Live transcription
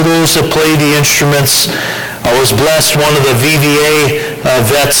those that play the instruments. I was blessed. One of the VVA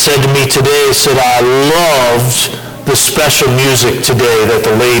vets said to me today, said, I loved the special music today that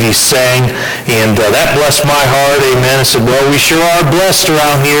the ladies sang, and that blessed my heart. Amen. I said, well, we sure are blessed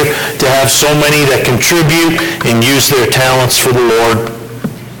around here to have so many that contribute and use their talents for the Lord.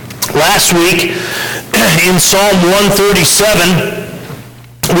 Last week, in Psalm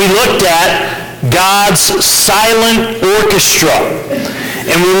 137, we looked at God's silent orchestra.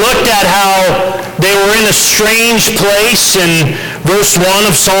 And we looked at how they were in a strange place in verse 1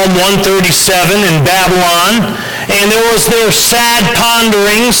 of Psalm 137 in Babylon. And there was their sad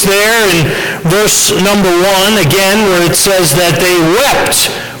ponderings there in verse number 1, again, where it says that they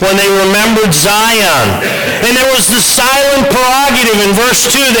wept when they remembered Zion. And there was the silent prerogative in verse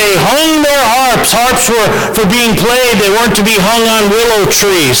 2. They hung their harps. Harps were for being played. They weren't to be hung on willow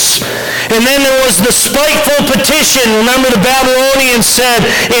trees. And then there was the spiteful petition. Remember, the Babylonians said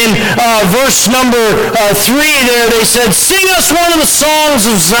in verse number 3 there, they said, sing us one of the songs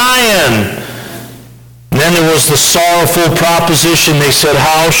of Zion. And then there was the sorrowful proposition. They said,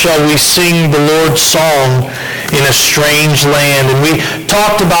 how shall we sing the Lord's song in a strange land? And we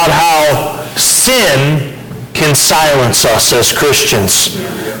talked about how sin can silence us as Christians.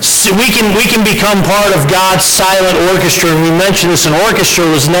 We can become part of God's silent orchestra. And we mentioned this, an orchestra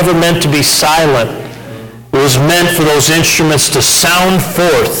was never meant to be silent. It was meant for those instruments to sound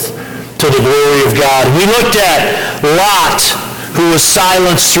forth to the glory of God. We looked at Lot, who was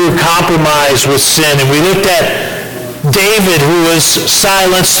silenced through compromise with sin. And we looked at David, who was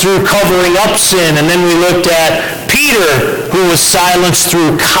silenced through covering up sin. And then we looked at Peter, who was silenced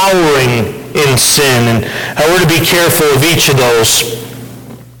through cowering in sin. And we're to be careful of each of those.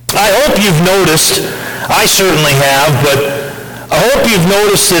 I hope you've noticed, I certainly have, but I hope you've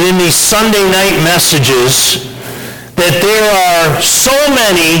noticed that in these Sunday night messages that there are so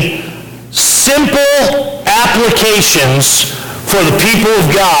many simple applications for the people of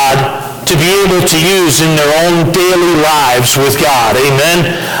God to be able to use in their own daily lives with God. Amen?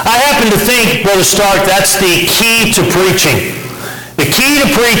 I happen to think, Brother Stark, that's the key to preaching. The key to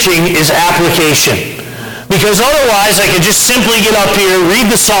preaching is application. Because otherwise, I could just simply get up here, read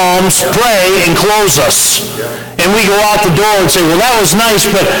the Psalms, pray, and close us. And we go out the door and say, well, that was nice,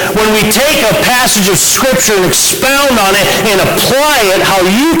 but when we take a passage of Scripture and expound on it and apply it, how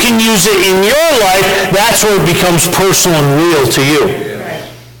you can use it in your life, that's where it becomes personal and real to you.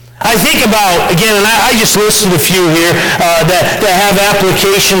 I think about, again, and I just listed a few here that have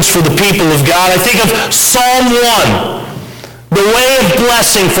applications for the people of God. I think of Psalm 1, the way of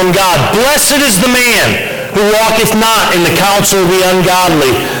blessing from God. Blessed is the man who walketh not in the counsel of the ungodly,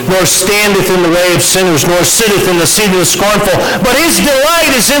 nor standeth in the way of sinners, nor sitteth in the seat of the scornful. But his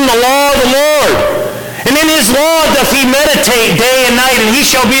delight is in the law of the Lord. And in his law doth he meditate day and night, and he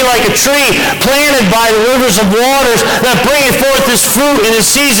shall be like a tree planted by the rivers of waters, that bringeth forth his fruit in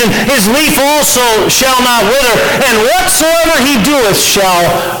his season. His leaf also shall not wither, and whatsoever he doeth shall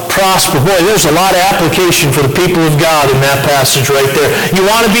prosper. Boy, there's a lot of application for the people of God in that passage right there. You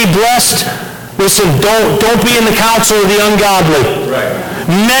want to be blessed? Listen, don't be in the counsel of the ungodly. Right.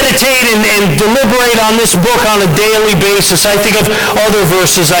 Meditate and deliberate on this book on a daily basis. I think of other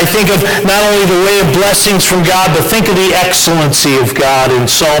verses. I think of not only the way of blessings from God, but think of the excellency of God in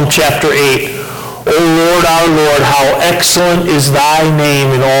Psalm chapter 8. O Lord, our Lord, how excellent is thy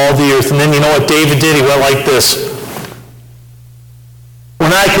name in all the earth. And then you know what David did? He went like this.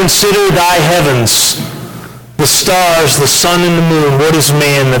 When I consider thy heavens, the stars, the sun, and the moon, what is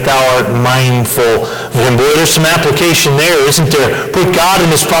man that thou art mindful of him? Boy, there's some application there, isn't there? Put God in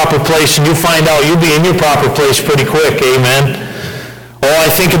his proper place, and you'll find out you'll be in your proper place pretty quick. Amen? Oh,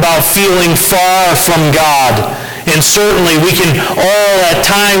 I think about feeling far from God. And certainly we can all at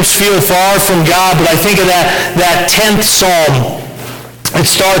times feel far from God, but I think of that 10th Psalm. It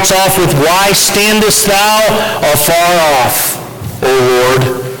starts off with, why standest thou afar off, O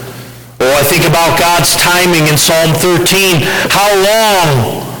Lord? Oh, I think about God's timing in Psalm 13. How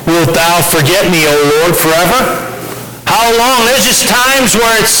long wilt thou forget me, O Lord, forever? How long? There's just times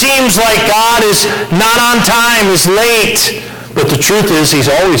where it seems like God is not on time, is late. But the truth is, he's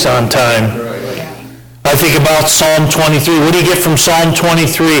always on time. I think about Psalm 23. What do you get from Psalm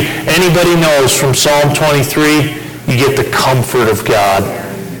 23? Anybody knows from Psalm 23, you get the comfort of God.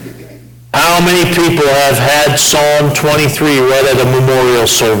 How many people have had Psalm 23 read at a memorial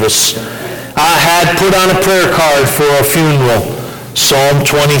service? I had put on a prayer card for a funeral. Psalm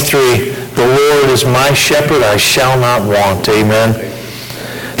 23. The Lord is my shepherd, I shall not want. Amen.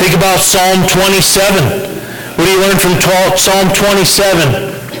 Think about Psalm 27. What do you learn from Psalm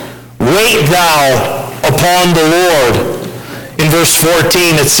 27? Wait thou upon the Lord In verse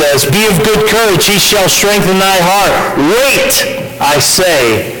 14 it says, be of good courage, he shall strengthen thy heart. Wait, I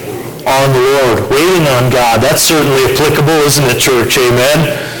say, on the Lord. Waiting on God. That's certainly applicable, isn't it, church?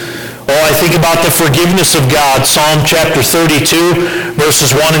 Amen. Oh, I think about the forgiveness of God. Psalm chapter 32,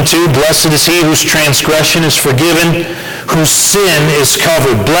 verses 1 and 2. Blessed is he whose transgression is forgiven, whose sin is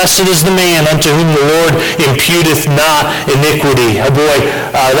covered. Blessed is the man unto whom the Lord imputeth not iniquity. Oh boy,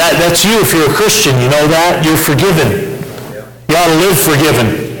 that's you if you're a Christian. You know that? You're forgiven. You ought to live forgiven.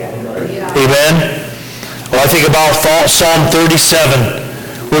 Amen? Well, I think about Psalm 37.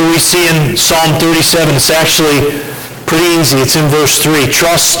 What do we see in Psalm 37? It's actually pretty easy. It's in verse 3.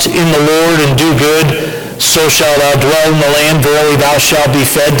 Trust in the Lord and do good, so shalt thou dwell in the land. Verily thou shalt be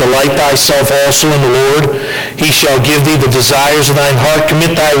fed. Delight thyself also in the Lord. He shall give thee the desires of thine heart.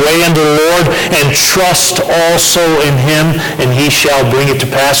 Commit thy way unto the Lord, and trust also in him, and he shall bring it to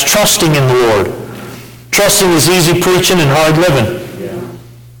pass. Trusting in the Lord. Trusting is easy preaching and hard living.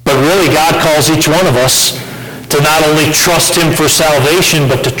 But really, God calls each one of us to not only trust him for salvation,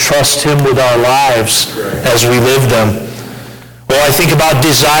 but to trust him with our lives as we live them. Well, I think about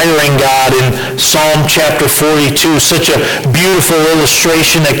desiring God in Psalm chapter 42, such a beautiful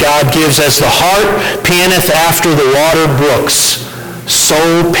illustration that God gives. As the hart panteth after the water brooks, so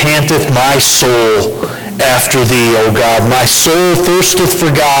panteth my soul after thee, O God. My soul thirsteth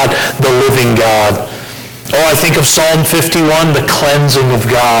for God, the living God. Oh, I think of Psalm 51, the cleansing of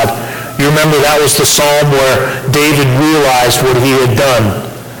God. You remember that was the psalm where David realized what he had done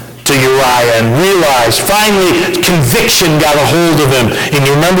to Uriah and realized, finally, conviction got a hold of him. And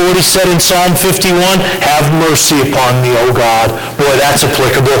you remember what he said in Psalm 51? Have mercy upon me, O God. Boy, that's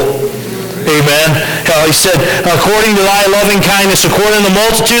applicable. Amen. He said, according to thy loving kindness, according to the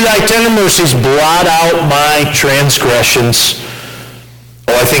multitude of thy tender mercies, blot out my transgressions.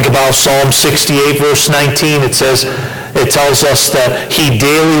 Oh, I think about Psalm 68, verse 19. It tells us that he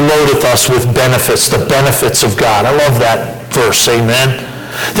daily loadeth us with benefits, the benefits of God. I love that verse, amen.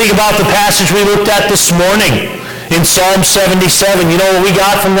 Think about the passage we looked at this morning in Psalm 77. You know what we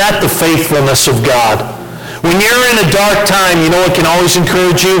got from that? The faithfulness of God. When you're in a dark time, you know what can always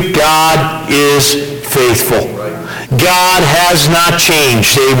encourage you? God is faithful. God has not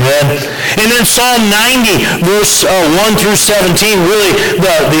changed, amen. And then Psalm 90, verse 1 through 17, really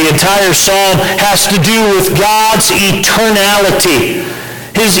the entire psalm has to do with God's eternality.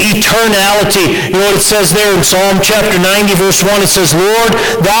 His eternality. You know what it says there in Psalm chapter 90, verse 1? It says, Lord,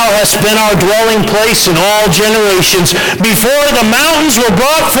 thou hast been our dwelling place in all generations. Before the mountains were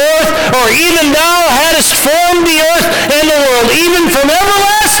brought forth, or even thou hadst formed the earth and the world, even from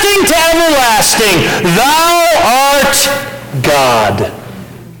everlasting to everlasting, thou art God.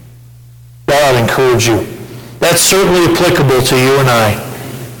 That ought to encourage you. That's certainly applicable to you and I.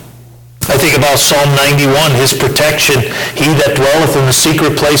 I think about Psalm 91, his protection. He that dwelleth in the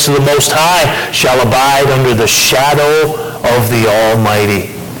secret place of the Most High shall abide under the shadow of the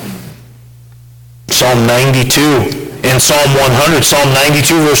Almighty. Psalm 92 and Psalm 100. Psalm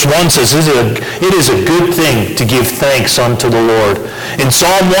 92 verse 1 says, it is a good thing to give thanks unto the Lord. And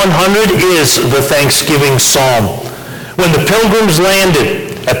Psalm 100 is the thanksgiving psalm. When the pilgrims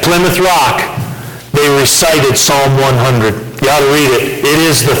landed at Plymouth Rock, they recited Psalm 100. You ought to read it. It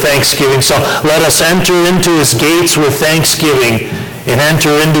is the thanksgiving psalm. Let us enter into his gates with thanksgiving and enter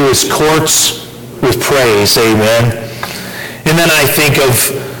into his courts with praise. Amen. And then I think of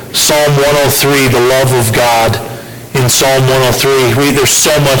Psalm 103, the love of God. In Psalm 103, there's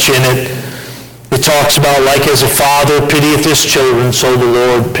so much in it. It talks about, like as a father pitieth his children, so the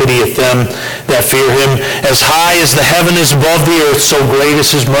Lord pitieth them that fear him. As high as the heaven is above the earth, so great is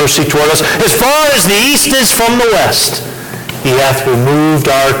his mercy toward us. As far as the east is from the west, he hath removed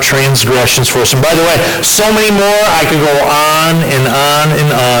our transgressions for us. And by the way, so many more. I could go on and on and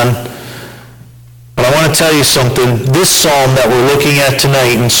on. But I want to tell you something. This psalm that we're looking at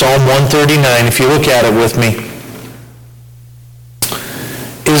tonight in Psalm 139, if you look at it with me,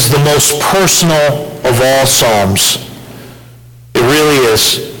 is the most personal of all psalms. It really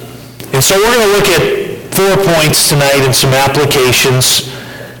is. And so we're going to look at 4 points tonight and some applications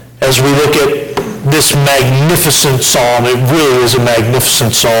as we look at this magnificent psalm. It really is a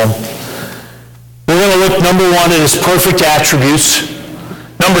magnificent psalm. We're going to look, number 1, at his perfect attributes.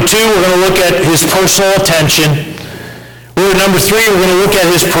 Number 2, we're going to look at his personal attention. Number 3, we're going to look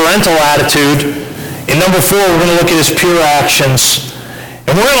at his parental attitude. And number 4, we're going to look at his pure actions.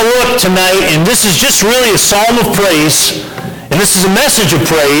 And we're going to look tonight, and this is just really a psalm of praise, and this is a message of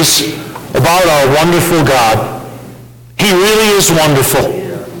praise about our wonderful God. He really is wonderful.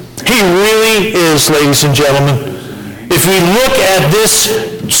 He really is, ladies and gentlemen. If we look at this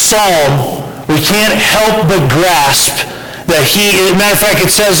psalm, we can't help but grasp that matter of fact,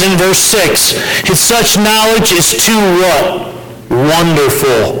 it says in verse 6, such knowledge is too what?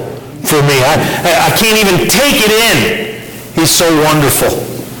 Wonderful for me. I can't even take it in. He's so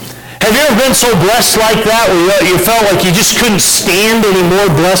wonderful. Have you ever been so blessed like that where you felt like you just couldn't stand any more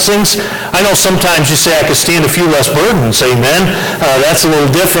blessings? I know sometimes you say, I could stand a few less burdens, amen? That's a little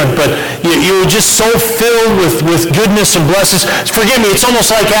different, but you were just so filled with goodness and blessings. Forgive me, it's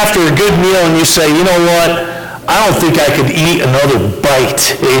almost like after a good meal and you say, you know what? I don't think I could eat another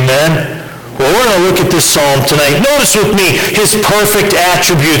bite, amen? Well, we're going to look at this psalm tonight. Notice with me his perfect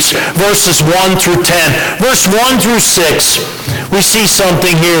attributes, verses 1 through 10. Verse 1 through 6, we see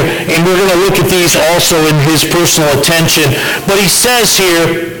something here, and we're going to look at these also in his personal attention. But he says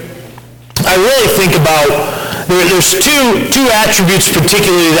here, I really think about, there's two attributes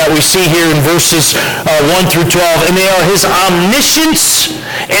particularly that we see here in verses 1 through 12, and they are his omniscience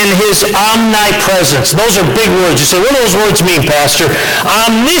and his omnipresence. Those are big words. You say, what do those words mean, Pastor?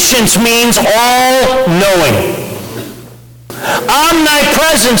 Omniscience means all-knowing.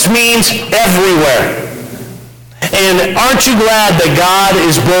 Omnipresence means everywhere. And aren't you glad that God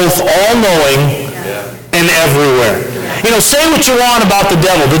is both all-knowing and everywhere? You know, say what you want about the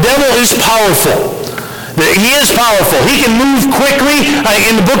devil. The devil is powerful. He is powerful. He can move quickly.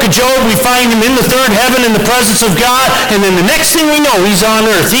 In the book of Job, we find him in the third heaven in the presence of God, and then the next thing we know, he's on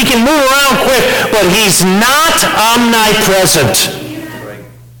earth. He can move around quick, but he's not omnipresent.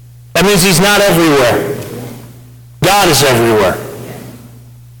 That means he's not everywhere. God is everywhere.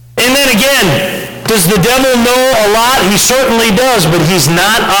 And then again, does the devil know a lot? He certainly does, but he's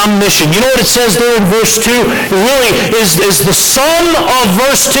not omniscient. You know what it says there in verse 2? It really is the sum of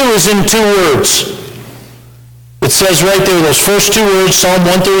verse 2 is in two words. It says right there, those first two words, Psalm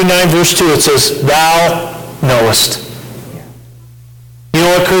 139, verse 2, it says, thou knowest. You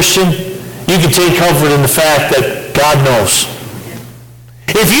know what, Christian? You can take comfort in the fact that God knows.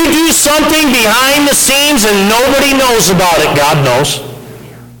 If you do something behind the scenes and nobody knows about it, God knows.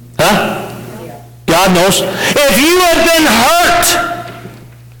 Huh? God knows. If you have been hurt,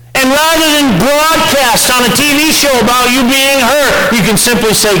 and rather than broadcast on a TV show about you being hurt, you can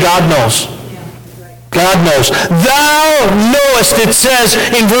simply say, God knows. God knows. Thou knowest, it says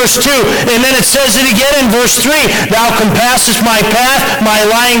in verse 2. And then it says it again in verse 3. Thou compassest my path, my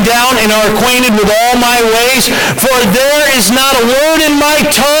lying down, and art acquainted with all my ways. For there is not a word in my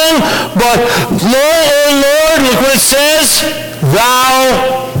tongue, but lo, O Lord, look what it says,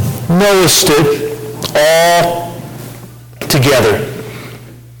 thou knowest it all together.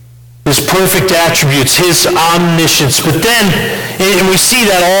 His perfect attributes, his omniscience. But then, and we see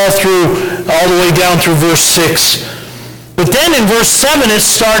that all the way down through verse 6. But then in verse 7 it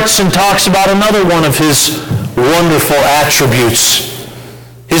starts and talks about another one of his wonderful attributes.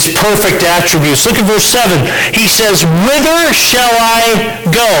 His perfect attributes. Look at verse 7. He says, whither shall I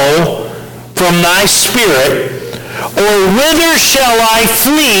go from thy spirit? Or whither shall I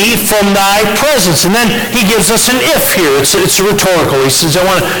flee from thy presence? And then he gives us an if here. It's rhetorical. He says, I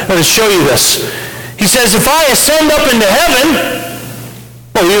want to show you this. He says, if I ascend up into heaven,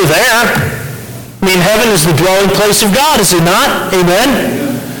 well, you're there. I mean, heaven is the dwelling place of God, is it not? Amen?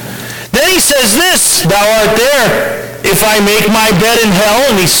 Then he says this, thou art there. If I make my bed in hell,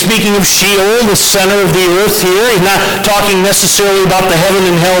 and he's speaking of Sheol, the center of the earth here. He's not talking necessarily about the heaven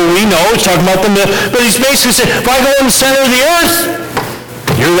and hell we know. He's talking about but he's basically saying, if I go in the center of the earth,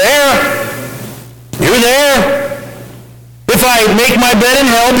 you're there. You're there. If I make my bed in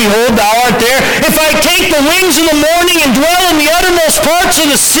hell, behold, thou art there. If I take the wings of the morning and dwell in the uttermost parts of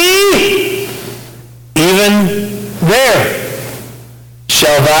the sea, even there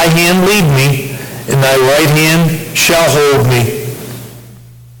shall thy hand lead me, and thy right hand shall hold me.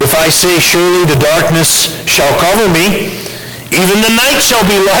 If I say, surely the darkness shall cover me, even the night shall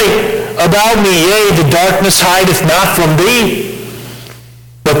be light about me. Yea, the darkness hideth not from thee.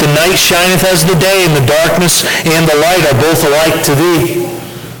 But the night shineth as the day, and the darkness and the light are both alike to thee.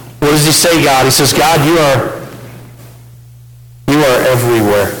 What does he say, God? He says, God, you are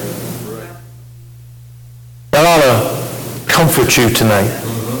everywhere. That ought to comfort you tonight.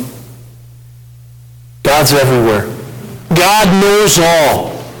 God's everywhere. God knows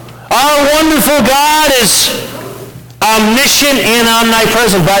all. Our wonderful God is omniscient and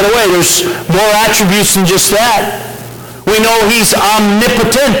omnipresent. By the way, there's more attributes than just that. We know he's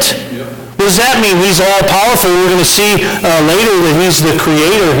omnipotent. What does that mean? He's all-powerful. We're going to see later that he's the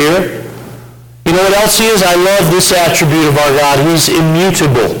creator here. You know what else he is? I love this attribute of our God. He's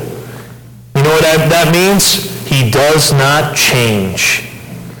immutable. You know what that means? He does not change.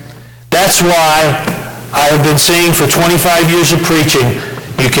 That's why I have been saying for 25 years of preaching,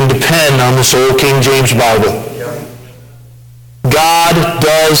 you can depend on this old King James Bible. God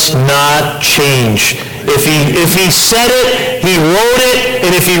does not change. If he said it, he wrote it,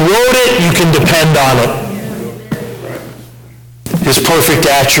 and if he wrote it, you can depend on it. His perfect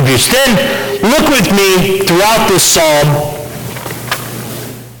attributes. Then look with me throughout this psalm,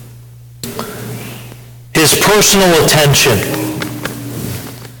 his personal attention.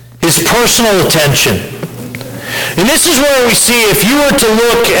 His personal attention. And this is where we see, if you were to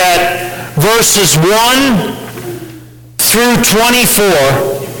look at verses 1 through 24,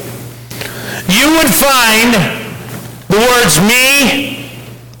 you would find the words me,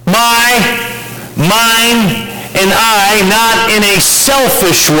 my, mine, and I, not in a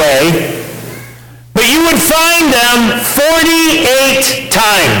selfish way, but you would find them 48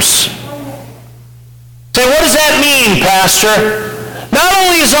 times. Say, what does that mean, Pastor? Not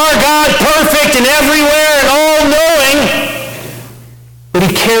only is our God perfect and everywhere and all-knowing, but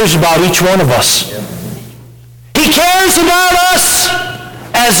he cares about each one of us. He cares about us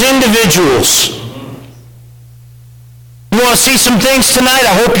as individuals. You want to see some things tonight?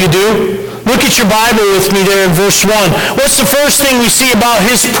 I hope you do. Look at your Bible with me there in verse 1. What's the first thing we see about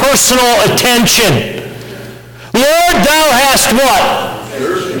his personal attention? Lord, thou hast what?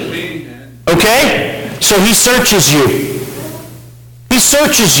 Okay? So he searches you. He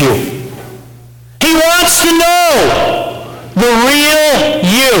searches you. He wants to know the real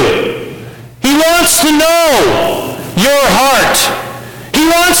you. He wants to know your heart. He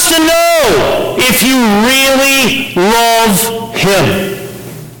wants to know if you really love him.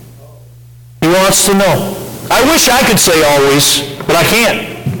 He wants to know. I wish I could say always, but I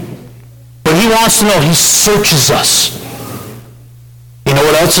can't. But he wants to know. He searches us. You know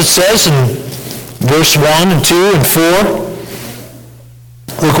what else it says in verse 1 and 2 and 4?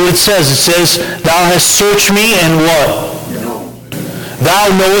 Look what it says. It says, thou hast searched me and what? Thou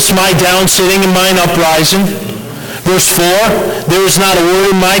knowest my down sitting and mine uprising. Verse 4, there is not a word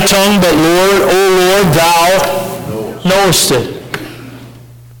in my tongue, but Lord, O Lord, thou knowest it.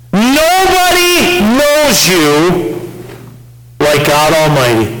 Nobody knows you like God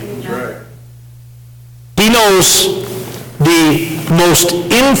Almighty. He knows the most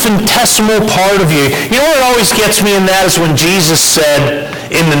infinitesimal part of you. You know what always gets me in that is when Jesus said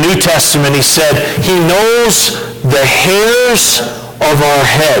in the New Testament, he said, he knows the hairs of our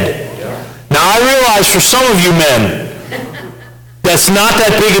head. Now I realize for some of you men, that's not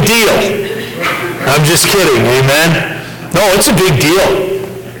that big a deal. I'm just kidding, amen? No, it's a big deal.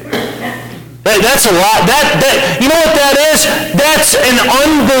 That's a lot. You know what that is? That's an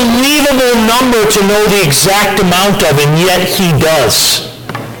unbelievable number to know the exact amount of, and yet he does.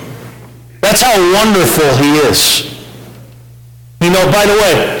 That's how wonderful he is. You know, by the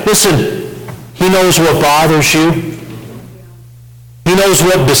way, listen, he knows what bothers you. He knows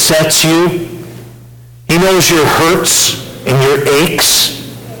what besets you. He knows your hurts and your aches.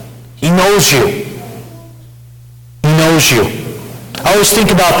 He knows you. He knows you. I always think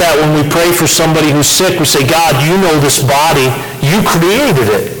about that when we pray for somebody who's sick. We say, God, you know this body. You created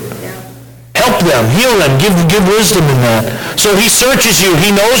it. Help them, heal them, give wisdom in that. So he searches you. He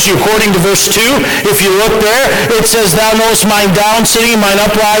knows you. According to verse 2, if you look there, it says, thou knowest mine down sitting, mine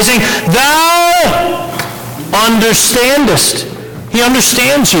uprising. Thou understandest. He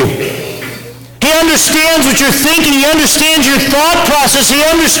understands you. He understands what you're thinking. He understands your thought process. He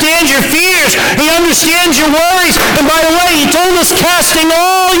understands your fears. He understands your worries. And by the way, he told us, casting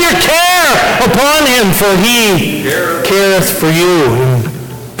all your care upon him, for he careth for you. In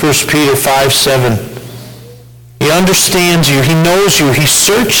 1 Peter 5:7. He understands you. He knows you. He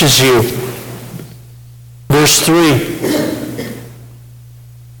searches you. Verse 3.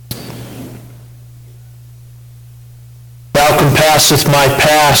 Thou compasseth my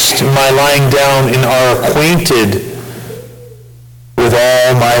past and my lying down, and are acquainted with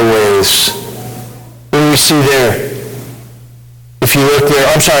all my ways. What do we see there? If you look there,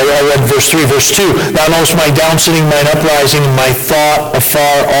 I'm sorry, I read verse 3, verse 2. Thou knowest my down sitting, mine uprising, and my thought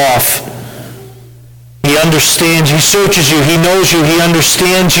afar off. He understands, he searches you, he knows you, he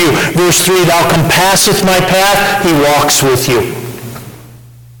understands you. Verse 3, thou compasseth my path, he walks with you.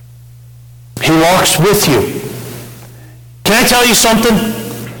 He walks with you. Can I tell you something?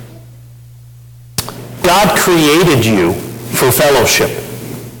 God created you for fellowship.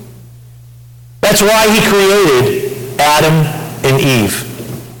 That's why he created Adam and Eve.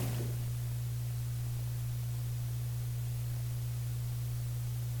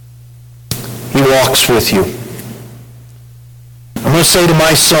 He walks with you. I'm going to say to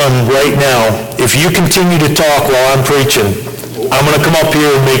my son right now, if you continue to talk while I'm preaching, I'm going to come up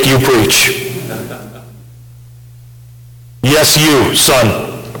here and make you preach. Yes, you, son.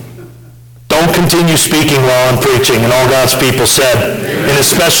 Don't don't continue speaking while I'm preaching. And all God's people said, and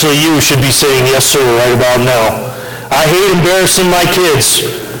especially you should be saying, yes, sir, right about now. I hate embarrassing my kids,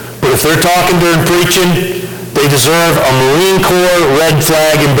 but if they're talking during preaching, they deserve a Marine Corps red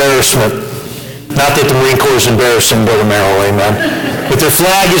flag embarrassment. Not that the Marine Corps is embarrassing, Brother Merrill, amen. But their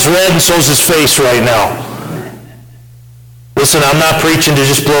flag is red and so's his face right now. Listen, I'm not preaching to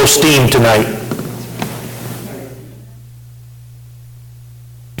just blow steam tonight.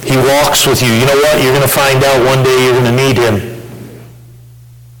 He walks with you. You know what? You're going to find out one day you're going to need him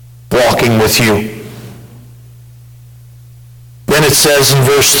walking with you. Then it says in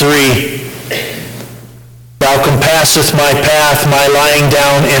verse 3, thou compassest my path, my lying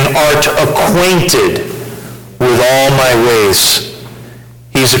down, and art acquainted with all my ways.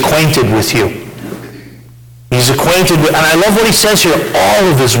 He's acquainted with you. He's acquainted with, and I love what he says here, all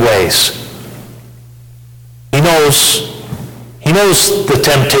of his ways. He knows the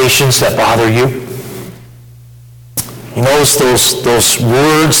temptations that bother you. He knows those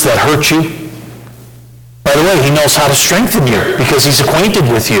words that hurt you. By the way, he knows how to strengthen you because he's acquainted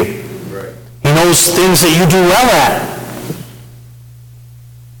with you. He knows things that you do well at.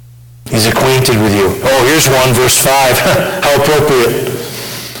 He's acquainted with you. Oh, here's one, verse 5. How appropriate.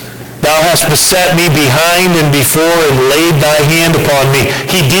 Thou hast beset me behind and before and laid thy hand upon me.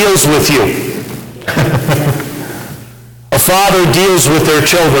 He deals with you. A father deals with their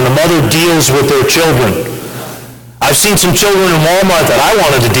children. A mother deals with their children. I've seen some children in Walmart that I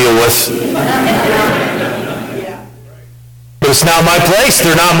wanted to deal with. But it's not my place.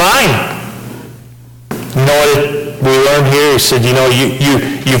 They're not mine. You know what we learned here? He said,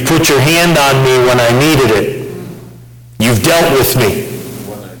 you've put your hand on me when I needed it. You've dealt with me.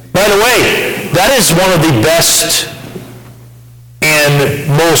 By the way, that is one of the best and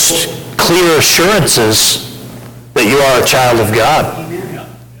most clear assurances that you are a child of God.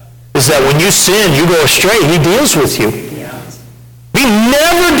 Is that when you sin, you go astray, he deals with you. He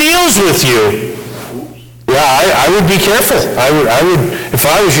never deals with you. Yeah, I would be careful. I would, if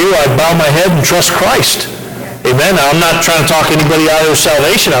I was you, I'd bow my head and trust Christ. Amen. Now, I'm not trying to talk anybody out of their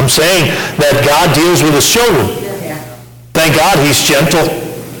salvation. I'm saying that God deals with his children. Thank God he's gentle.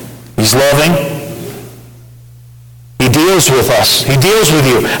 He's loving. He deals with us. He deals with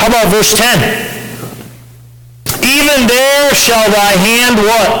you. How about verse 10? Even there shall thy hand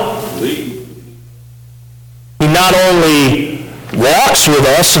what? Lead. He not only walks with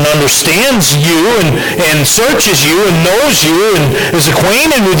us and understands you and searches you and knows you and is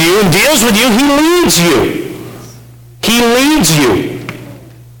acquainted with you and deals with you, he leads you. He leads you.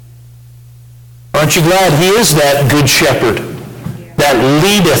 Aren't you glad he is that good shepherd that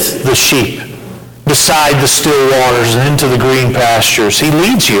leadeth the sheep beside the still waters and into the green pastures? He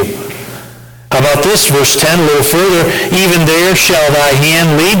leads you. How about this, verse 10, a little further? Even there shall thy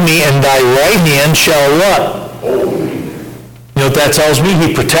hand lead me, and thy right hand shall what? You know what that tells me?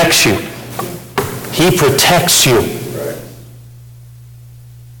 He protects you. He protects you.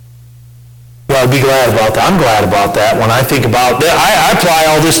 Well, I'd be glad about that. I'm glad about that when I think about that. I apply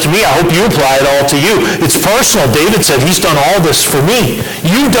all this to me. I hope you apply it all to you. It's personal. David said, he's done all this for me.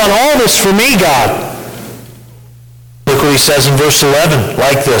 You've done all this for me, God. Look what he says in verse 11,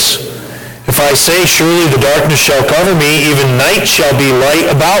 like this. If I say, surely the darkness shall cover me, even night shall be light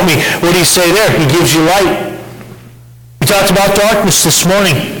about me. What do you say there? He gives you light. We talked about darkness this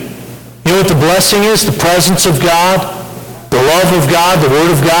morning. You know what the blessing is? The presence of God, the love of God, the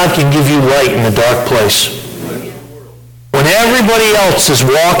Word of God can give you light in a dark place. When everybody else is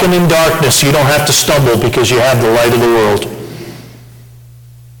walking in darkness, you don't have to stumble because you have the light of the world.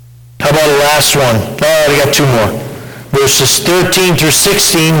 How about the last one? Oh, we got two more. Verses 13 through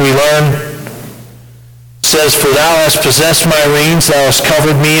 16, we learn, says, for thou hast possessed my reins, thou hast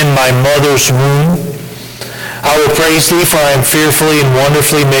covered me in my mother's womb. I will praise thee, for I am fearfully and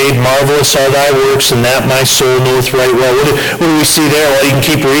wonderfully made. Marvelous are thy works, and that my soul knoweth right well. What do we see there? Well, you can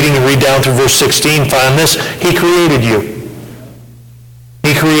keep reading and read down through verse 16. Find this. He created you.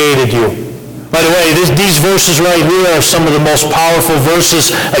 He created you. By the way, these verses right here are some of the most powerful verses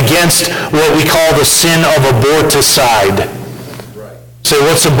against what we call the sin of aborticide. Say,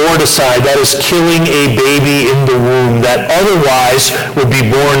 what's aborticide? That is killing a baby in the womb that otherwise would be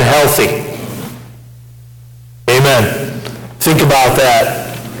born healthy. Amen. Think about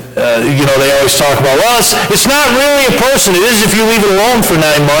that. They always talk about, well, it's not really a person. It is if you leave it alone for 9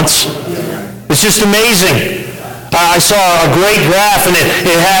 months. It's just amazing. I saw a great graph, and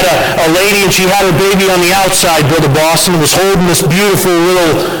it had a lady, and she had her baby on the outside, Brother Boston, was holding this beautiful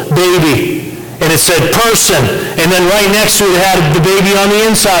little baby. And it said person. And then right next to it had the baby on the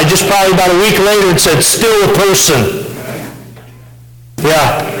inside. Just probably about a week later, it said still a person.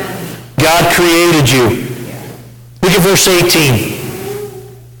 Yeah. God created you. Look at verse 18.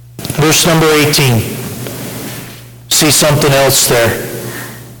 Verse number 18. See something else there.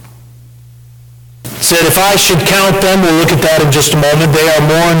 It said, if I should count them, we'll look at that in just a moment, they are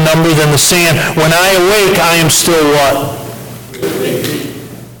more in number than the sand. When I awake, I am still what?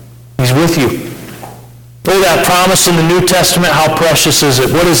 He's with you. Oh, that promise in the New Testament, how precious is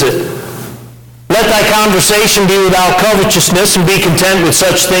it? What is it? Let thy conversation be without covetousness, and be content with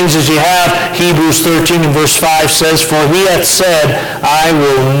such things as you have. Hebrews 13 and verse 5 says, for he hath said, I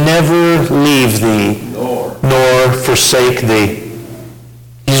will never leave thee, nor forsake thee.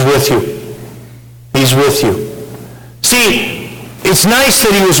 He's with you. He's with you. See, it's nice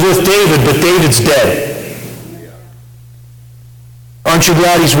that he was with David, but David's dead. Aren't you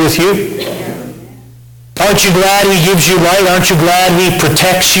glad he's with you? Aren't you glad he gives you light? Aren't you glad he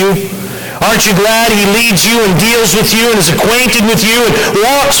protects you? Aren't you glad he leads you and deals with you and is acquainted with you and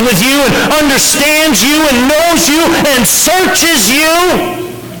walks with you and understands you and knows you and searches you?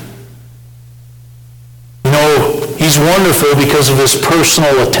 You know, he's wonderful because of his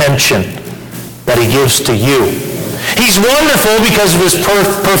personal attention that he gives to you. He's wonderful because of his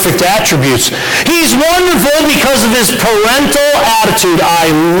perfect attributes. He's wonderful because of his parental attitude. I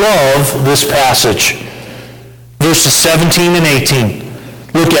love this passage. Verses 17 and 18.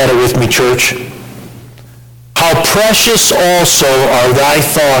 Look at it with me, church. How precious also are thy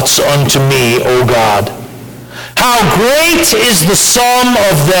thoughts unto me, O God. How great is the sum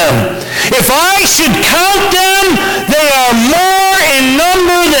of them. If I should count them, they are more in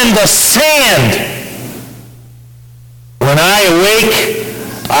number than the sand. When I awake,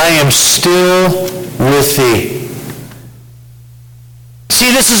 I am still with thee.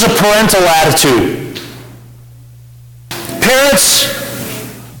 See, this is a parental attitude. Parents,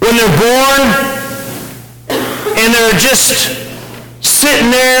 when they're born and they're just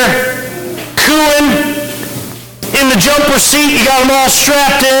sitting there cooing in the jumper seat, you got them all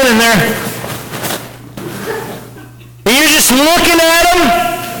strapped in and you're just looking at them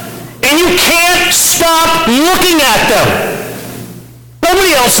and you can't stop looking at them.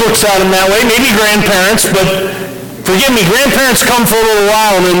 Nobody else looks at them that way, maybe grandparents, but forgive me, grandparents come for a little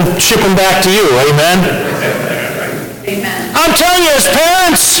while and then ship them back to you, amen? Amen. I'm telling you, as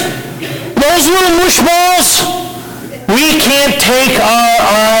parents, those little mush balls, we can't take our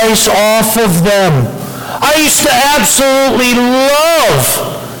eyes off of them. I used to absolutely love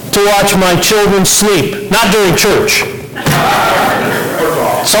to watch my children sleep, not during church.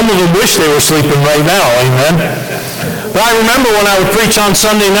 Some of them wish they were sleeping right now, amen? Well, I remember when I would preach on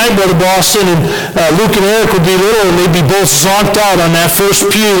Sunday night, Brother Boston, and Luke and Eric would be little, and they'd be both zonked out on that first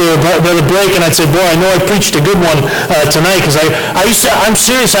pew there by the break, and I'd say, boy, I know I preached a good one tonight, because I'm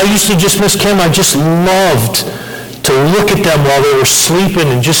serious, I used to just, Miss Kim, I just loved to look at them while they were sleeping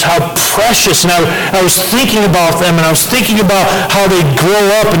and just how precious. And I was thinking about them, and I was thinking about how they'd grow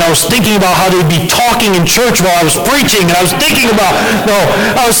up, and I was thinking about how they'd be talking in church while I was preaching, and I was thinking about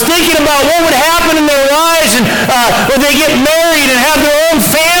what would happen in their lives and when they get married and have their own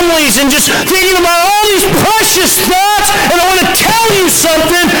families, and just thinking about all these precious thoughts. And I want to tell you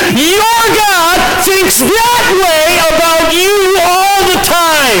something. Your God thinks that way about you all the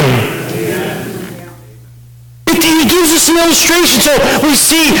time. He gives us an illustration, so we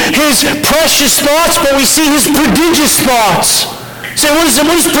see his precious thoughts, but we see his prodigious thoughts. Say, what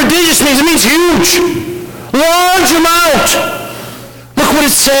does prodigious mean? It means huge, large amount. Look what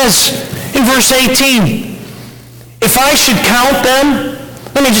it says in verse 18. If I should count them,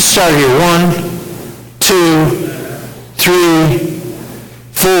 let me just start here. 1, 2, 3,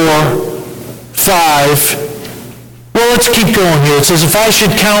 4, 5. Well, let's keep going here. It says, if I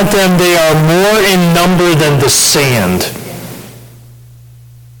should count them, they are more in number than the sand.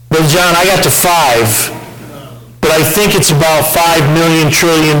 Brother John, I got to 5, but I think it's about 5 million,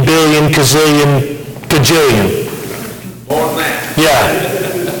 trillion, billion, gazillion, gajillion. More than that. Yeah.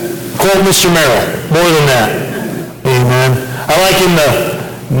 Quote Mr. Merrill. More than that. Amen. I like in the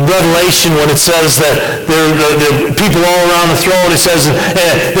Revelation when it says that there are people all around the throne. It says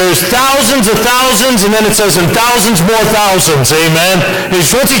there's thousands of thousands, and then it says and thousands more thousands. Amen.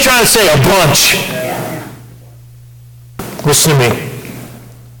 What's he trying to say? A bunch. Listen to me.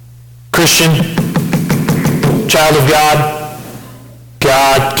 Christian, child of God,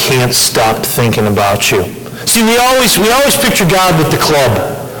 God can't stop thinking about you. See, we always picture God with the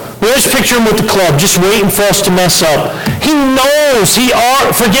club. We always picture him with the club, just waiting for us to mess up. He knows, he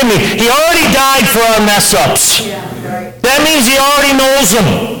already died for our mess-ups. That means he already knows them.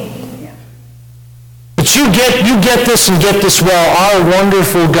 But you get this and get this well. Our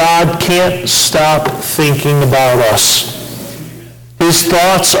wonderful God can't stop thinking about us. His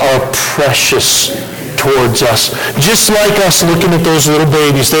thoughts are precious towards us. Just like us looking at those little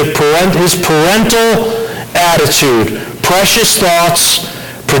babies, his parental attitude, precious thoughts,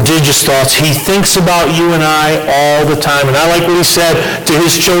 prodigious thoughts. He thinks about you and I all the time. And I like what he said to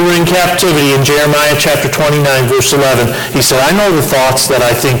his children in captivity in Jeremiah chapter 29, verse 11. He said, I know the thoughts that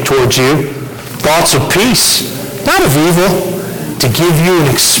I think towards you, thoughts of peace, not of evil, to give you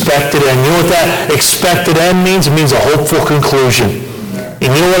an expected end. You know what that expected end means? It means a hopeful conclusion. And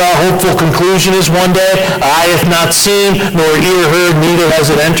you know what our hopeful conclusion is one day? Eye hath not seen, nor ear heard, neither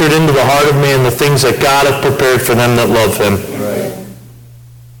has it entered into the heart of man the things that God hath prepared for them that love him. Right.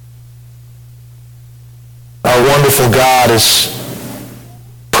 Our wonderful God is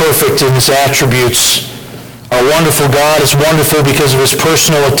perfect in his attributes. Our wonderful God is wonderful because of his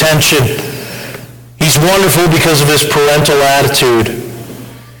personal attention. He's wonderful because of his parental attitude.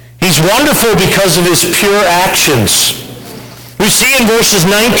 He's wonderful because of his pure actions. We see in verses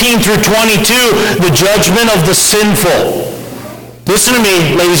 19 through 22 the judgment of the sinful. Listen to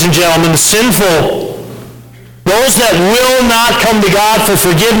me, ladies and gentlemen, the sinful, those that will not come to God for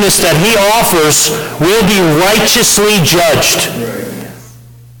forgiveness that he offers, will be righteously judged.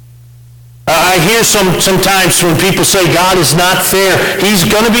 I hear sometimes when people say God is not fair. He's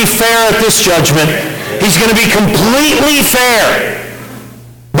going to be fair at this judgment. He's going to be completely fair.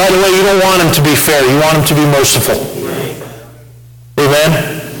 By the way, you don't want him to be fair. You want him to be merciful. Amen?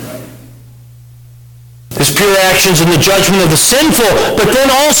 His pure actions and the judgment of the sinful, but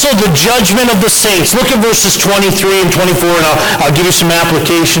then also the judgment of the saints. Look at verses 23 and 24, and I'll give you some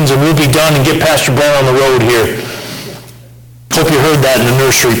applications, and we'll be done and get Pastor Brent on the road here. Hope you heard that in the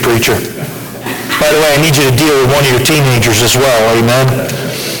nursery, preacher. By the way, I need you to deal with one of your teenagers as well. Amen?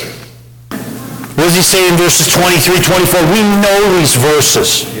 What does he say in verses 23, 24? We know these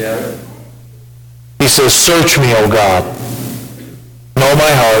verses. Yeah. He says, search me, O God. Know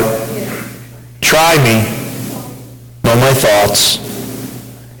my heart. Try me. Know my thoughts.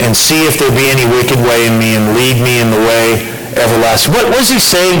 And see if there be any wicked way in me, and lead me in the way everlasting. What is he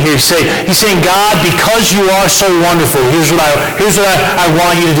saying here? He's saying, God, because you are so wonderful, here's what I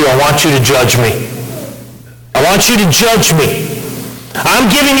want you to do. I want you to judge me. I want you to judge me.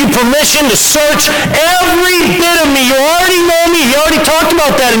 I'm giving you permission to search every bit of me. You already know me. He already talked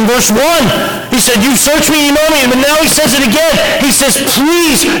about that in verse 1. He said, you've searched me, you know me. But now he says it again. He says,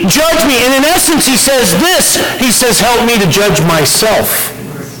 please judge me. And in essence, he says this. He says, help me to judge myself.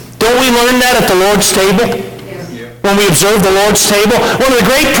 Don't we learn that at the Lord's table? When we observe the Lord's table? One of the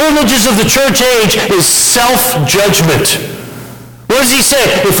great privileges of the church age is self-judgment. What does he say?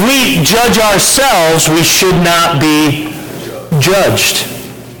 If we judge ourselves, we should not be judged.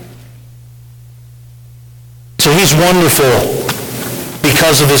 So he's wonderful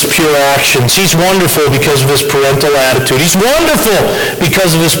because of his pure actions. He's wonderful because of his parental attitude. He's wonderful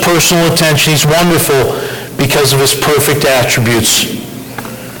because of his personal attention. He's wonderful because of his perfect attributes.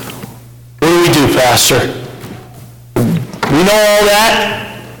 What do we do, Pastor? We know all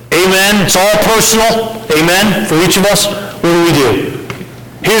that. Amen. It's all personal. Amen. For each of us. What do we do?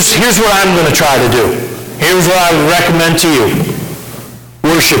 Here's what I'm going to try to do. Here's what I would recommend to you.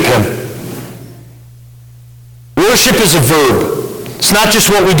 Worship him. Worship is a verb. It's not just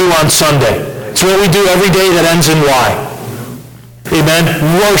what we do on Sunday. It's what we do every day that ends in Y. Amen?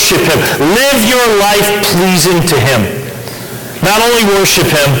 Worship him. Live your life pleasing to him. Not only worship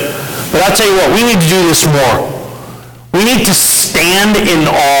him, but I'll tell you what, we need to do this more. We need to stand in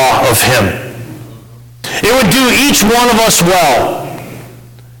awe of him. It would do each one of us well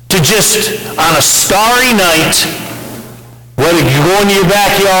to just, on a starry night, whether you go into your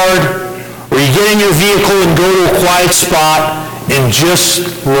backyard or you get in your vehicle and go to a quiet spot and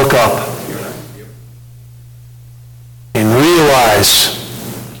just look up and realize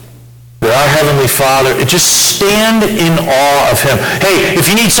that our Heavenly Father, just stand in awe of him. Hey, if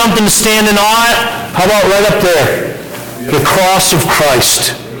you need something to stand in awe at, how about right up there? The cross of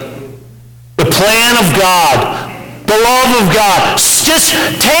Christ. The plan of God. The love of God. Just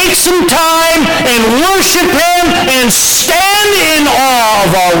take some time and worship him and stand in awe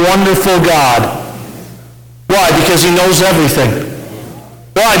of our wonderful God. Why? Because he knows everything.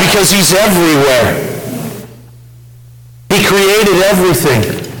 Why? Because he's everywhere. He created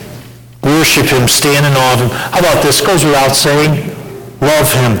everything. Worship him, stand in awe of him. How about this? Goes without saying,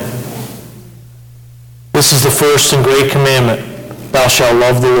 love him. This is the first and great commandment. Thou shalt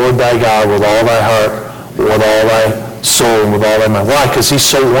love the Lord thy God with all thy heart, with all thy soul, and with all thy mind. Why? Because he's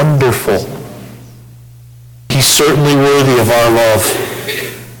so wonderful. He's certainly worthy of our love.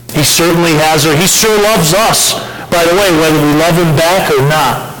 He certainly has her. He sure loves us. By the way, whether we love him back or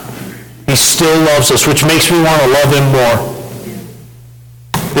not, he still loves us, which makes me want to love him more.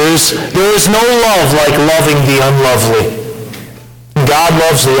 There is no love like loving the unlovely. God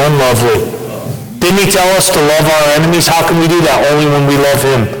loves the unlovely. Didn't he tell us to love our enemies? How can we do that? Only when we love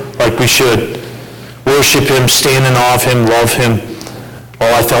him like we should. Worship him, stand in awe of him, love him.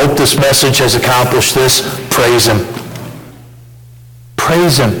 Well, I hope this message has accomplished this. Praise him.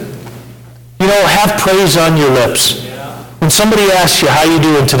 Praise him. You know, have praise on your lips. When somebody asks you, how you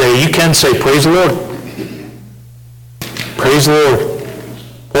doing today, you can say, praise the Lord. Praise the Lord.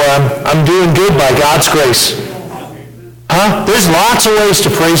 Well, I'm doing good by God's grace. Huh? There's lots of ways to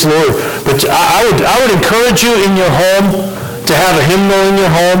praise the Lord. But I would encourage you in your home to have a hymnal in your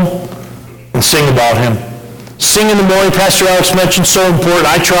home and sing about him. Sing in the morning. Pastor Alex mentioned so important.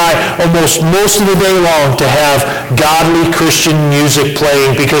 I try almost most of the day long to have godly Christian music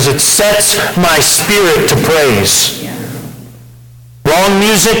playing because it sets my spirit to praise. Wrong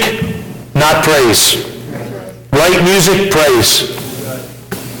music, not praise. Right music, praise.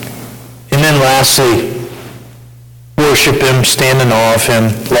 And then lastly, worship him, stand in awe of him,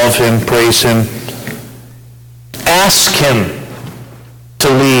 love him, praise him. Ask him to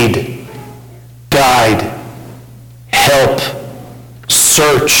lead, guide, help,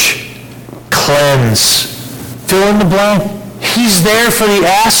 search, cleanse. Fill in the blank. He's there for the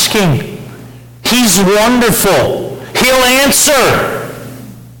asking. He's wonderful. He'll answer.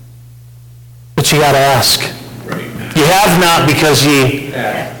 But you got to ask. You have not because ye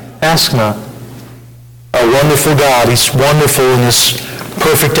ask not. A wonderful God. He's wonderful in his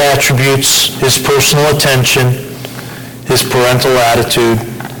perfect attributes, his personal attention, his parental attitude,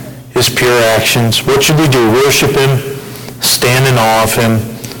 his pure actions. What should we do? Worship him, stand in awe of him,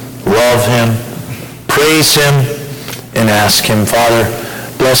 love him, praise him, and ask him. Father,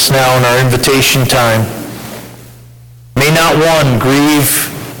 bless now in our invitation time. May not one grieve,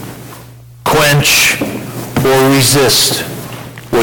 quench, or resist